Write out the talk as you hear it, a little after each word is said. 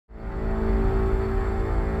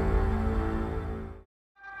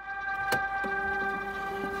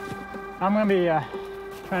I'm gonna be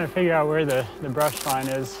trying to figure out where the brush line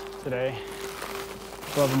is today.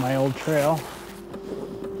 Above my old trail.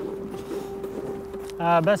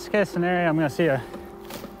 Best case scenario, I'm gonna see a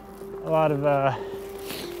lot of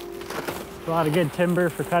good timber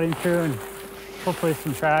for cutting through and hopefully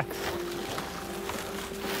some tracks.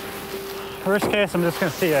 Worst case, I'm just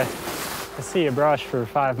gonna see a sea of brush for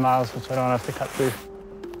 5 miles, which I don't have to cut through.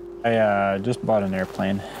 I just bought an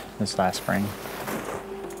airplane this last spring.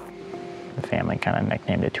 The family kind of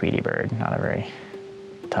nicknamed it Tweety Bird. Not a very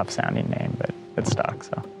tough sounding name, but it stuck,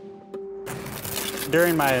 so.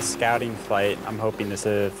 During my scouting flight, I'm hoping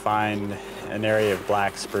to find an area of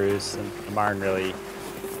black spruce, and the barn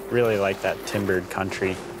really like that timbered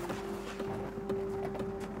country.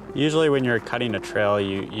 Usually when you're cutting a trail,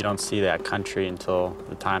 you don't see that country until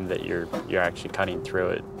the time that you're actually cutting through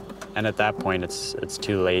it. And at that point, it's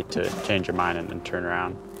too late to change your mind and turn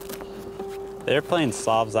around. The airplane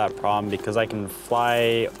solves that problem because I can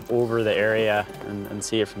fly over the area and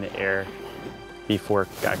see it from the air before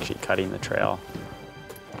actually cutting the trail,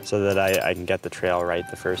 so that I can get the trail right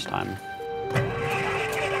the first time.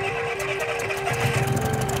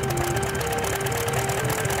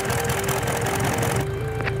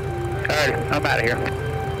 All right, I'm out of here.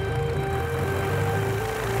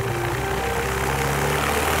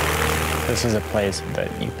 This is a place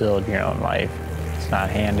that you build your own life. It's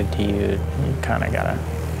not handed to you. You kind of gotta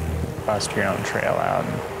bust your own trail out.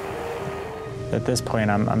 At this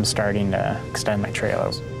point, I'm starting to extend my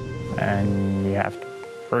trails, and you have to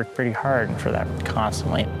work pretty hard for that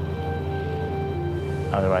constantly.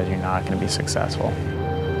 Otherwise, you're not going to be successful.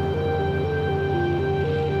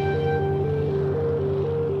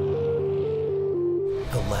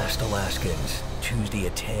 The Last Alaskans, Tuesday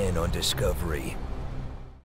at 10 on Discovery.